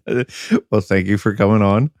it. Well, thank you for coming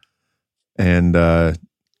on and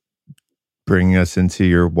bringing us into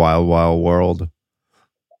your wild, wild world.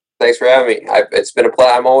 Thanks for having me. It's been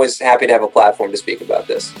I'm always happy to have a platform to speak about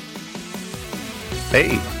this.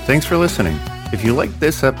 Hey, thanks for listening. If you liked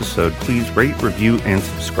this episode, please rate, review, and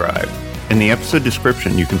subscribe. In the episode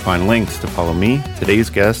description, you can find links to follow me, today's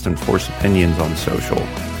guest, and Forced Opinions on social.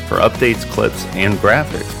 For updates, clips, and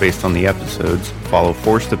graphics based on the episodes, follow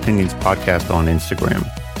Forced Opinions Podcast on Instagram.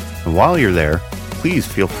 And while you're there, please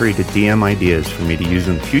feel free to DM ideas for me to use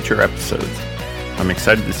in future episodes. I'm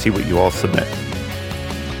excited to see what you all submit.